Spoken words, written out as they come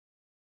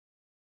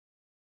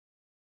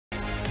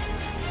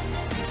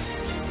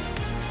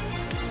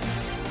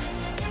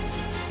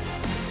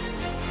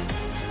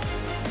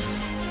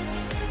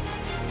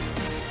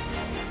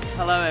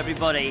Hello,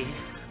 everybody.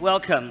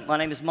 Welcome. My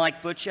name is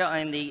Mike Butcher. I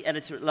am the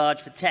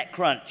editor-at-large for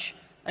TechCrunch.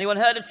 Anyone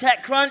heard of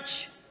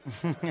TechCrunch?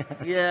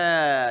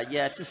 Yeah,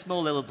 it's a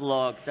small little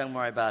blog. Don't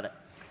worry about it.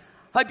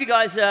 Hope you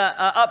guys are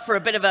up for a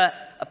bit of a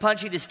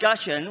punchy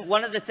discussion.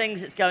 One of the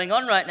things that's going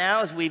on right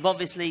now is we've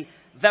obviously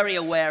very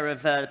aware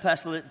of the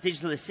personal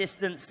digital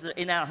assistants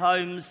in our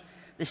homes,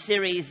 the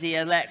Siris, the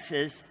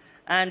Alexas.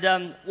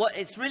 And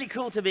it's really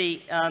cool to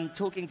be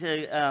talking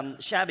to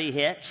Xabi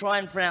here. Try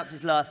and pronounce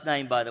his last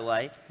name, by the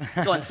way.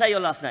 Go on, say your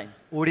last name.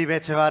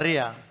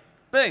 Uribe-Etxebarria.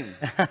 Boom.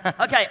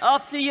 OK,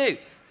 after you.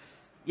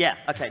 Yeah,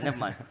 OK, never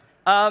mind.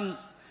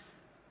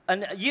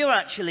 And you're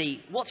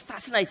actually, what's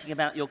fascinating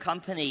about your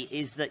company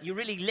is that you're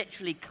really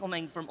literally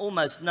coming from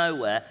almost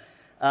nowhere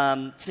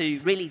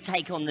to really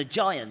take on the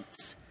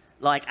giants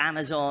like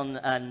Amazon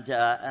and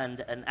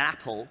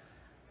Apple.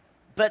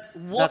 But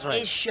what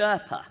is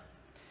SHERPA?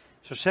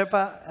 So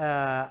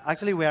SHERPA,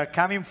 actually we are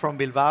coming from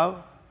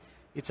Bilbao.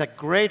 It's a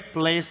great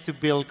place to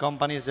build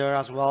companies there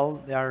as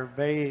well.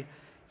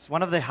 It's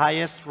one of the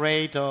highest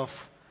rate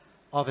of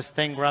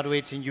STEM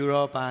graduates in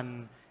Europe,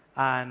 and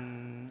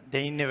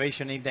the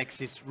innovation index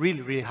is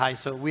really, really high.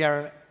 So we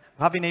have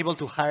been able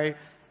to hire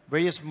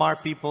very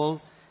smart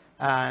people,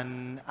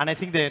 and I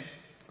think that,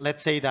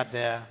 let's say that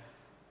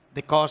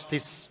the cost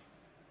it's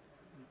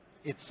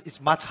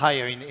much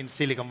higher in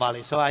Silicon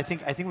Valley. So I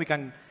think we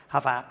can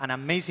have an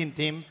amazing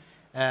team.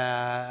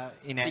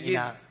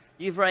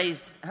 You've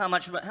raised, how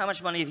much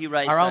money have you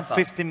raised around so far?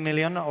 15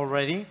 million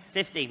already.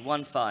 15,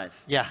 1-5.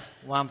 Yeah,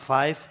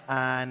 1-5.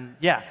 And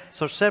yeah,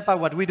 so SHERPA,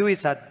 what we do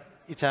is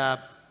it's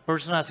a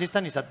personal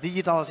assistant, it's a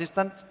digital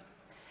assistant.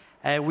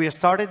 We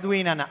started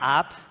doing an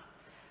app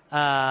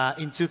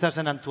in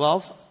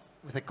 2012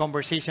 with a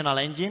conversational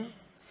engine.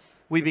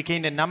 We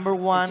became the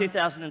 #1. In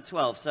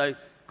 2012, so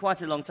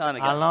quite a long time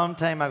ago. A long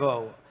time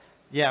ago.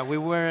 Yeah, we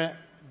were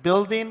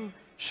building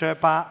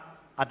SHERPA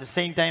at the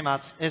same time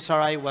as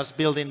SRI was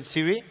building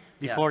Siri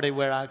before they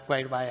were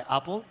acquired by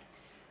Apple.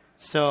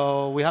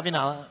 So we have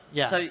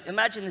So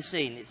imagine the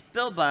scene. It's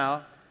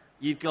Bilbao.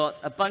 You've got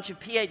a bunch of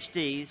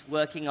PhDs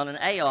working on an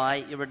AI.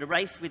 You're in a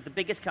race with the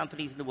biggest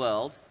companies in the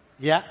world.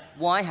 Yeah.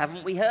 Why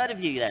haven't we heard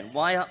of you then?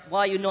 Why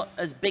are you not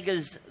as big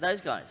as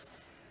those guys?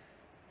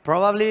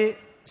 Probably,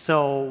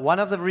 so one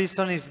of the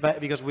reasons is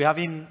because we have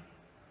been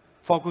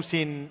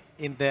focusing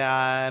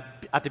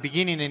at the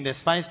beginning in the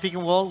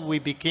Spanish-speaking world. We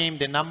became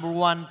the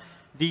 #1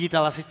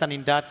 digital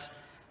assistant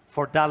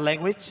for that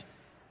language.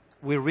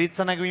 We reached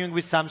an agreement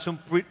with Samsung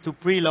to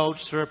preload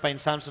SHERPA in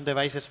Samsung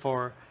devices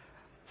for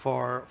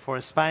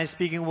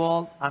Spanish-speaking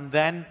world, and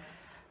then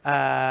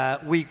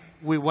we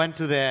went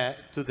to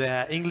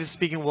the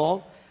English-speaking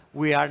world.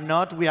 We are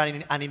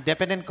an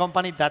independent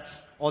company.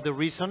 That's all the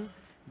reason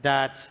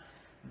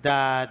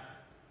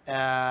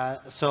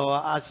so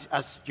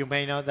as you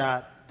may know,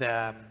 that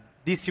the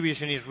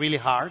distribution is really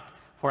hard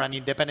for an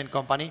independent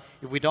company.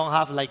 If we don't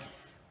have like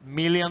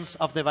millions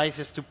of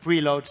devices to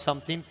preload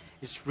something,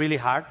 it's really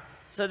hard.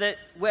 So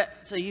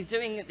you're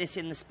doing this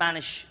in the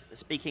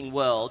Spanish-speaking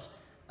world.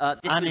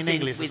 This and was in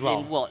English as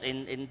well. What?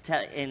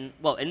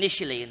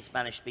 Initially in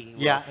Spanish-speaking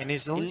world. Yeah,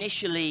 initially.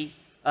 Initially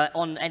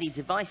on any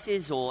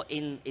devices or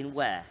in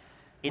where?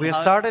 We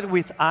started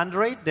with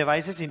Android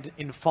devices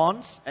in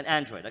phones. And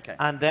Android, okay.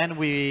 And then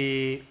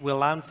we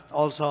launched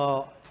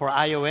also for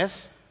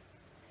iOS.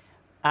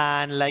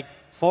 And like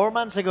 4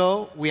 months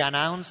ago, we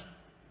announced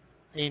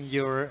in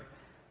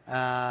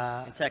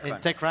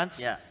TechCrunch.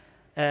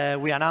 Yeah.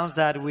 We announced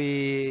that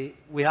we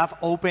have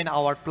opened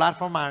our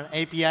platform and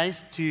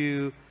APIs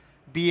to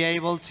be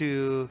able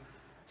to,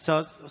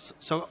 so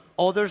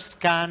others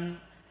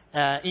can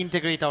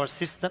integrate our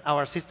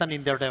system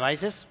in their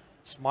devices,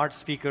 smart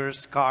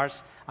speakers,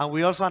 cars, and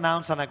we also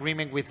announced an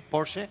agreement with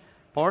Porsche,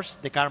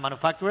 the car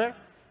manufacturer.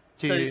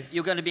 So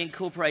you're going to be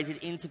incorporated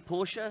into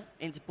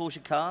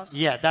Porsche cars?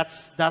 Yeah,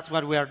 that's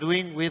what we are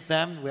doing with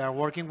them. We are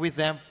working with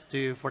them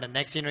for the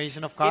next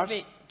generation of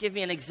cars. Give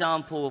me an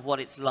example of what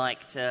it's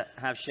like to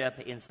have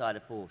SHERPA inside a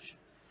Porsche.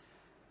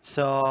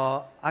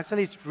 So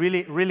actually, it's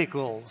really, really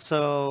cool.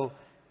 So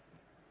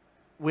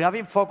we have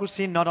been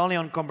focusing not only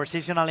on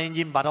conversational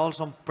engine, but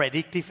also on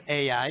predictive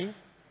AI.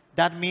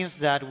 That means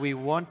that we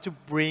want to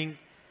bring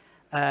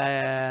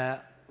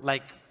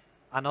like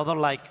another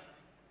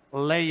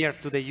layer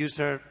to the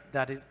user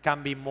that it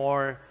can be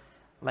more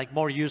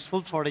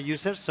useful for the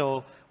user.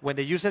 So when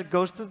the user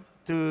goes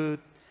to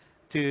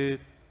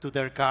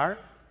their car,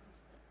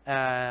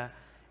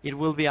 it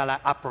will be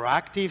a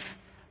proactive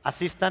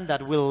assistant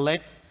that will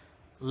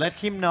let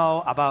him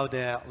know about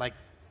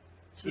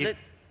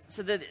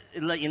So that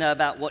it'll let you know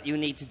about what you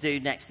need to do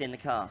next in the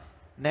car.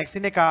 Next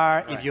in the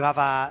car, right. If you have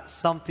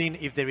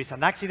if there is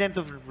an accident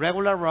of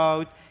regular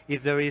road,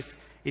 if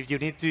you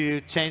need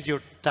to change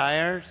your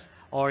tires,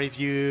 or if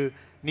you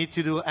need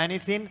to do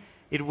anything,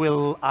 it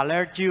will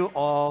alert you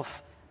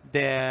of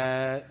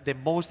the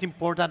most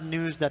important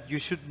news that you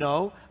should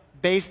know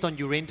based on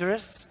your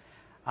interests,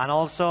 and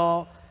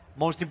also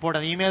most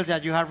important emails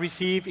that you have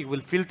received. It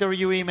will filter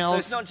your emails. So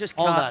it's not just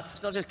cars.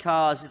 It's not just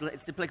cars.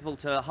 It's applicable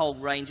to a whole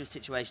range of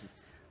situations.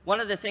 one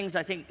of the things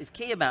I think is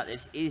key about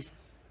this is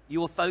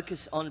your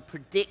focus on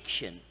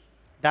prediction.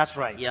 That's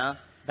right. Yeah?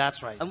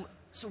 That's right.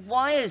 So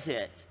why is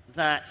it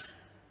that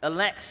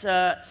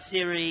Alexa,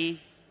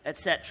 Siri,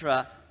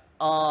 etc.,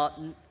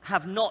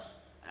 have not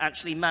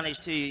actually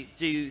managed to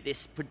do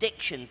this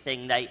prediction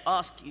thing? They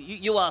ask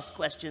you ask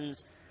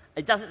questions,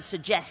 it doesn't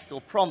suggest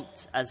or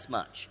prompt as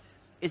much.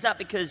 Is that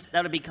because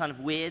that would be kind of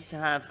weird to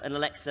have an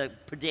Alexa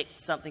predict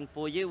something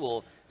for you,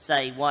 or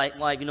say, why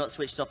have you not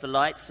switched off the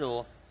lights,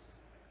 or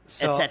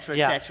etc.,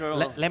 etc.?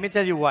 Let me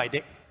tell you why.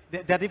 There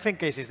are different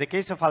cases. The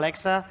case of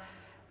Alexa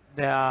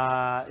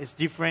is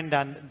different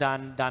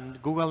than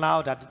Google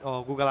now,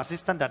 or Google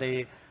Assistant, that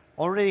they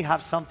already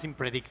have something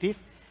predictive.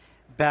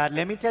 But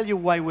let me tell you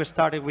why we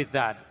started with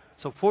that.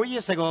 So 4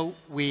 years ago,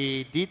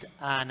 we did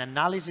an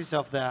analysis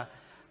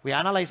we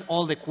analyzed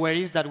all the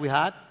queries that we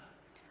had,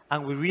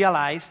 and we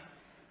realized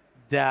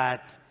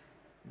that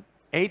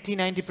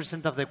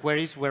 80–90% of the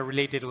queries were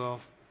related to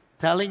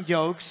telling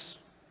jokes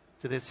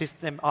to the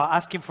system, or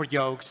asking for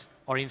jokes,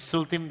 or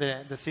insulting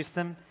the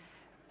system,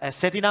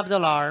 setting up the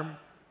alarm,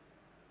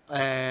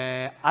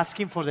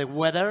 asking for the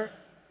weather,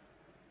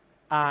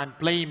 and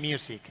playing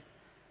music.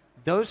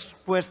 Those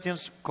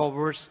questions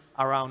covers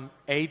around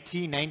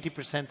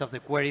 80–90% of the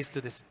queries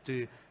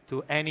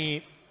to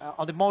any,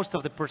 or the most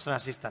of the personal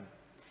assistant.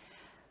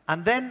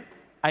 And then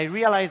I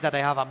realized that I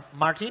have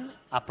Martin,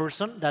 a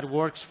person that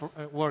works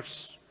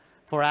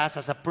for us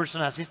as a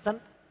personal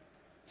assistant.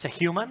 It's a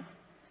human.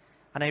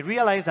 And I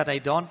realized that I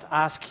don't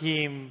ask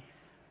him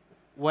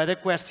weather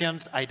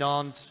questions. I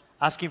don't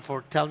ask him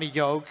for tell me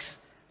jokes.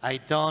 I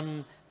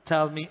don't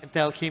tell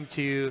him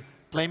to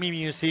play me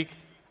music.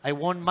 I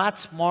want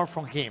much more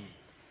from him.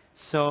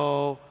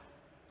 So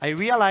I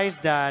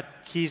realized that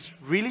he's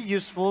really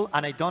useful,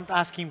 and I don't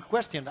ask him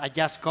questions. I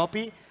just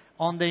copy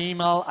on the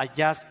email.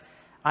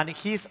 And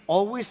he's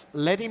always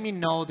letting me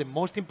know the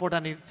most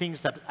important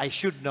things that I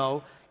should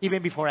know,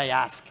 even before I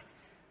ask.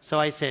 So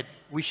I said,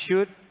 we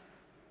should.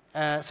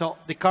 So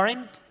the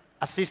current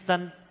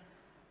assistant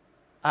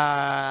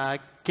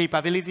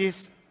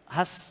capabilities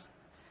has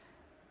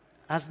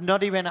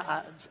not even,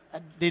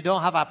 they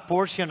don't have a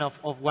portion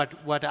of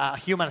what a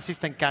human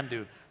assistant can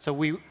do. So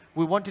we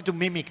wanted to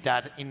mimic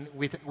that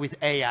with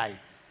AI.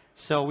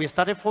 So we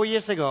started 4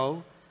 years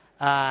ago,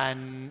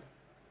 and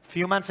a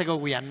few months ago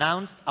we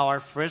announced our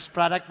first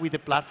product with the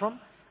platform,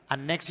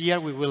 and next year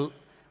we will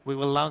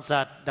launch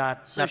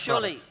that. So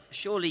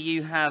surely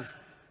you have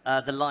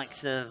the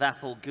likes of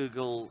Apple,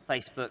 Google,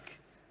 Facebook,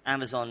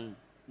 Amazon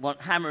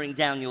hammering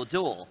down your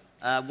door.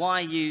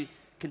 Why are you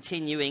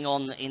continuing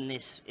on in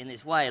this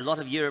way? A lot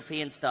of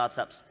European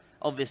startups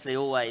obviously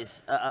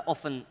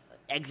often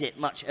exit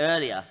much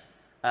earlier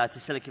to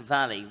Silicon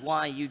Valley. Why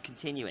are you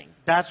continuing?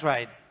 That's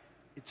right.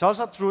 It's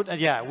also true.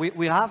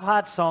 We have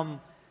had some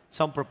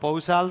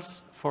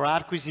proposals for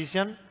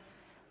acquisition,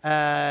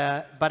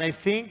 but I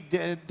think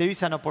there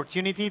is an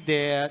opportunity.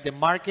 The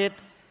market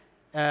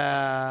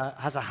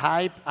has a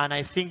hype, and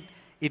I think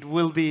it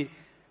will be.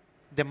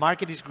 The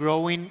market is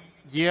growing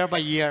year by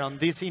year on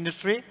this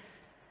industry.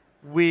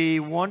 We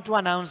want to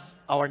announce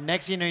our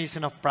next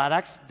generation of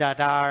products that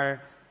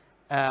are.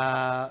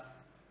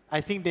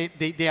 I think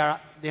they are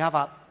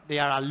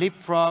a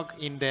leapfrog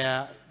in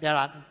the.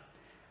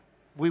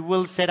 We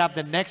will set up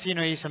the next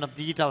generation of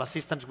digital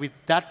assistants with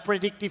that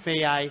predictive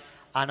AI,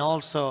 and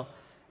also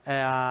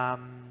a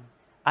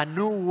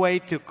new way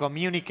to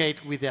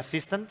communicate with the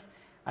assistant.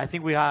 I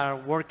think we are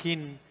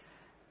working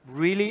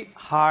really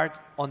hard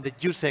on the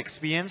user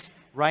experience.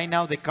 Right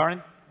now, the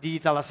current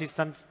digital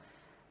assistant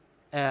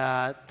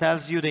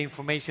tells you the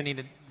information in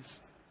the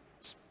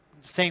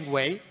same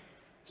way.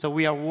 So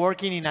we are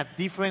working in a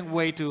different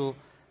way to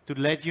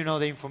let you know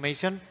the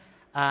information.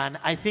 And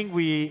I think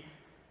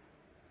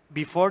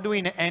before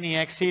doing any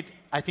exit,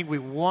 I think we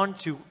want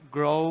to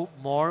grow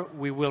more.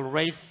 We will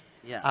raise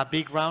a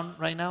big round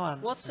right now.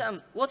 And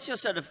what's your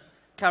sort of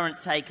current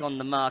take on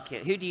the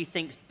market? Who do you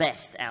think's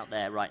best out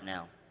there right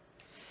now?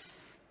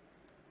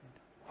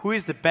 Who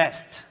is the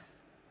best?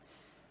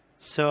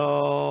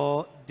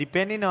 So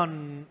depending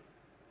on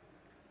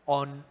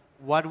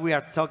what we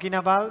are talking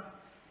about,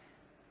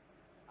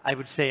 I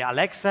would say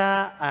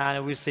Alexa, and I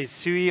would say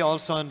Siri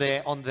also on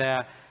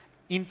the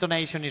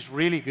intonation is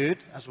really good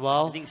as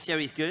well. You think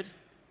Siri's good?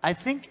 I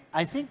think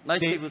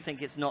most people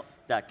think it's not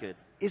that good.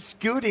 It's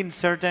good in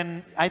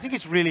certain. I think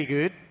it's really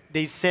good.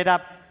 They set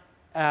up.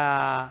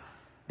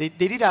 They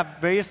did a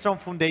very strong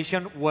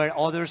foundation where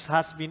others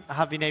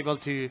have been able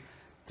to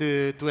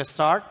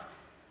start.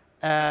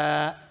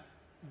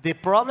 The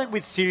problem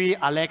with Siri,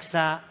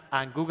 Alexa,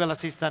 and Google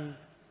Assistant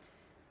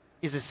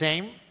is the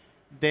same.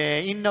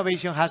 The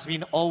innovation has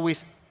been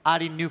always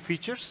adding new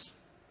features.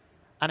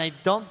 And I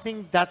don't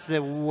think that's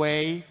the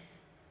way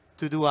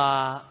to do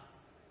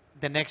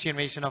the next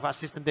generation of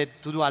assistant,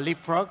 to do a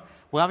leapfrog.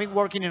 We have been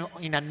working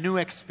in a new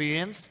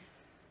experience,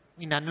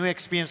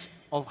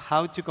 of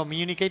how to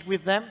communicate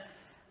with them.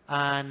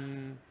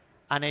 And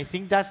I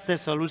think that's the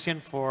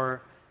solution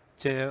for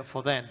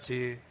them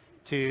to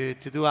do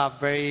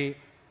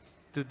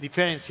to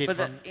differentiate but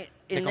from.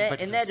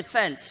 in their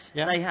defense,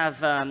 Yeah. they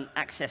have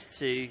access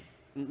to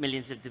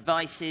millions of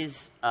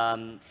devices,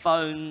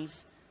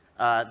 phones.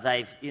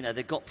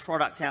 They've got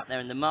product out there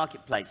in the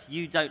marketplace.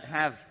 You don't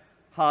have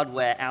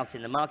hardware out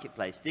in the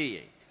marketplace, do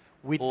you?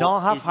 We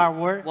don't have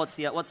hardware. What's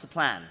the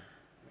plan?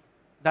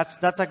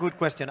 That's a good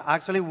question.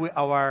 Actually,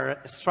 our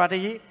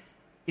strategy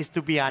is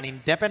to be an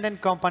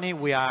independent company.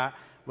 We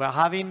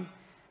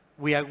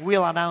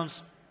will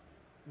announce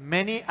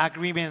many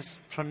agreements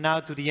from now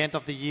to the end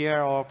of the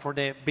year or for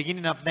the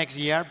beginning of next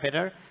year,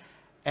 better,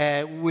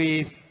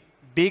 with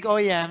big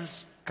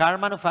OEMs, car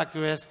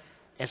manufacturers,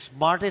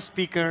 smart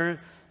speaker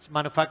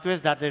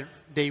manufacturers that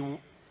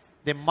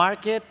the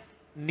market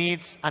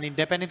needs an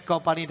independent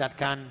company that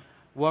can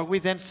work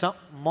with them. Some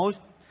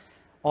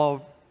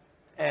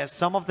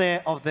of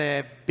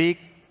the big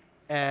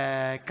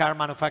car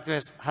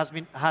manufacturers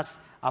has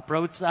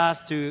approached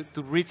us to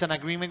reach an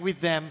agreement with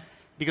them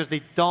because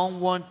they don't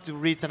want to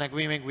reach an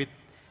agreement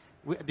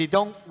they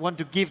don't want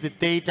to give the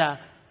data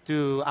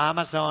to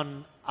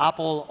Amazon,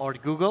 Apple, or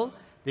Google.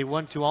 They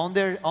want to own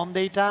their own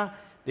data.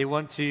 They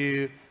want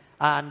to,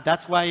 and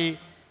that's why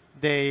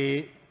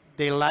they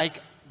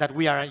like that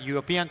we are a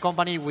European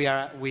company. We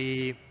are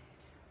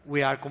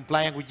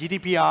compliant with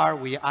GDPR,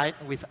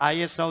 with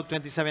ISO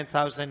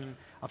 27000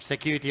 of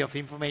security of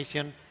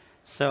information.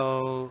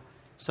 So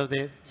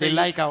they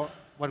like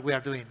what we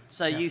are doing.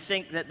 So you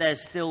think that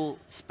there's still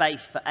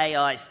space for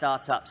AI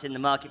startups in the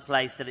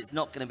marketplace, that it's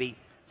not going to be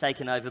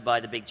taken over by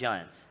the big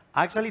giants?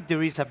 Actually,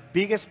 there is a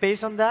big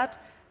space on that.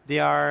 They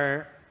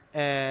are,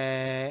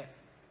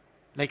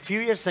 like a few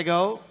years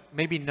ago,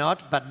 maybe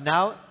not, but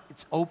now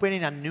it's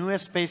opening a new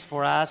space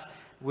for us.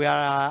 We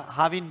are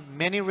having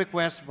many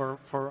requests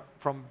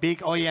from big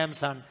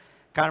OEMs and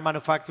car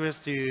manufacturers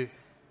to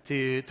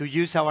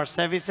use our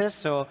services.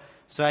 So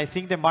I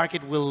think the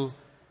market will,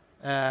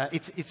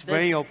 it's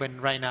very open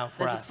right now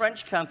for us. There's a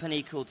French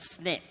company called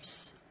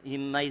Snips you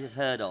may have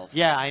heard of.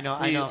 Yeah, I know.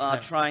 Who are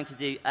trying to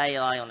do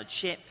AI on a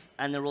chip,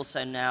 and they're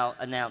also now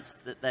announced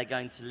that they're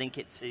going to link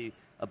it to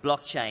a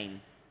blockchain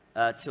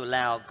to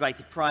allow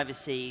greater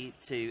privacy,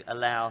 to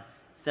allow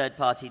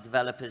third-party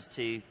developers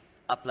to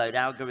upload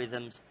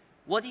algorithms.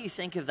 What do you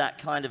think of that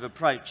kind of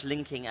approach,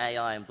 linking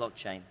AI and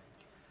blockchain?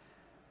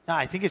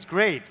 I think it's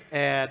great.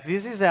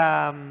 This is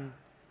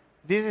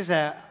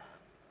a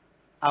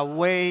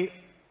way.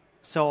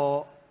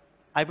 So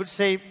I would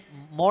say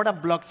more than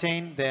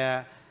blockchain,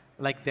 the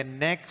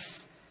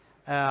next,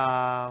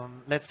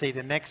 let's say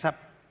the next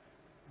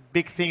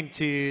big thing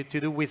to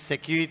do with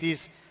security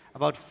is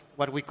about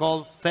what we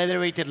call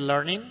federated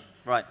learning.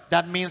 Right.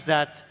 That means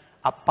that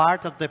a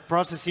part of the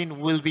processing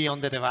will be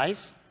on the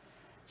device.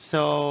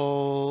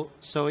 So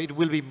it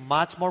will be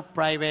much more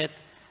private.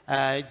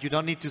 You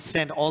don't need to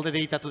send all the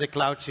data to the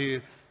cloud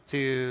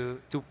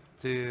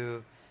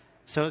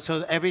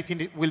so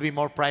everything will be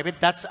more private.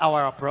 That's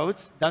our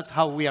approach. That's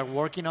how we are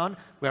working on.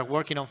 We are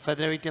working on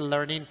federated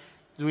learning,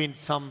 doing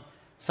some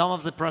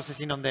of the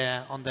processing on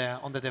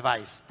the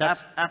device.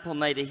 Apple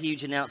made a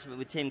huge announcement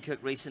with Tim Cook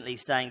recently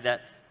saying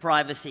that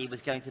privacy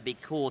was going to be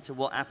core to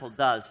what Apple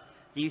does.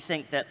 Do you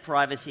think that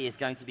privacy is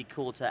going to be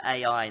core to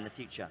AI in the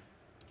future?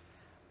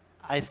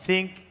 I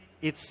think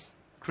it's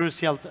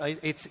crucial.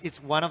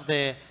 It's one of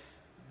the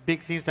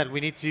big things that we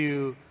need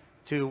to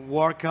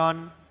work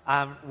on.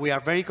 We are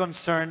very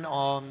concerned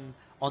on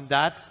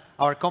that.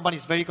 Our company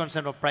is very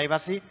concerned on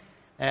privacy,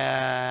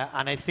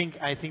 and I think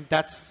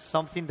that's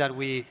something that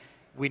we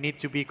need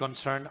to be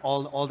concerned.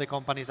 All the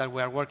companies that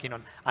we are working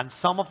on, and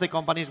some of the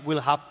companies will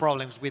have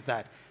problems with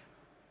that.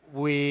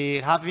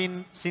 We have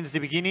been since the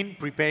beginning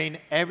preparing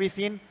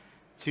everything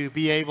to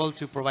be able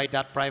to provide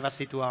that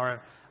privacy to our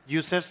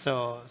users.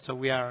 So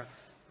we are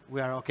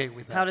okay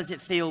with that. How does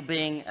it feel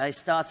being a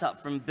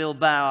startup from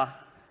Bilbao,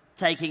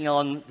 taking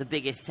on the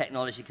biggest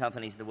technology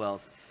companies in the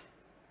world?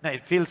 No,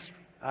 it feels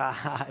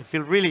I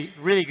feel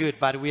really good,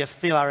 but we are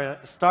still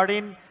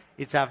starting.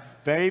 It's a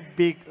very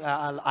big,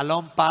 a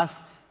long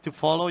path to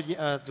follow,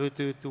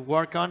 to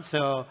work on.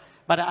 So,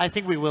 but I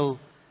think we will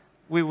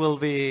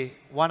be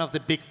one of the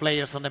big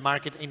players on the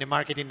market in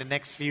the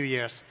next few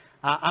years.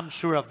 I'm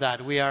sure of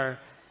that. We are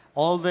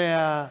all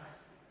the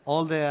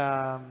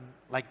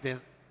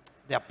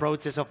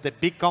approaches of the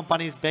big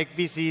companies, big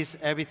VCs,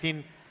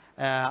 everything,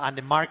 and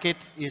the market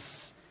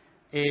is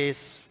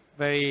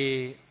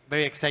very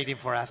exciting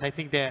for us. I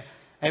think that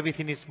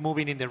everything is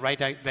moving in the right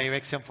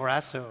direction for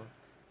us, so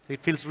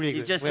it feels really good.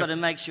 You've just got to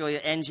make sure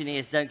your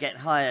engineers don't get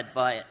hired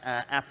by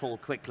Apple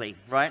quickly,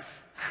 right?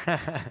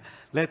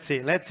 Let's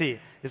see.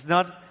 It's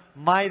not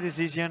my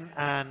decision,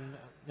 and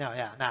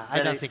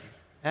I don't think.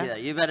 Yeah,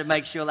 you better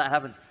make sure that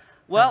happens.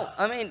 Well,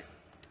 I mean,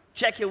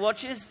 check your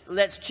watches.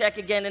 Let's check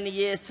again in a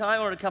year's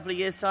time or in a couple of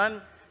years'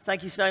 time.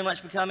 Thank you so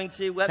much for coming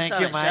to Web Thank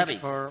Summit, you, Mike, Xabi.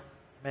 for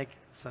making.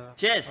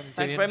 Cheers.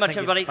 Thanks very much,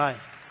 everybody. Bye.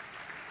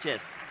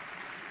 Cheers.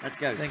 Let's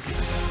go. Thank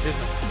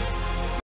you.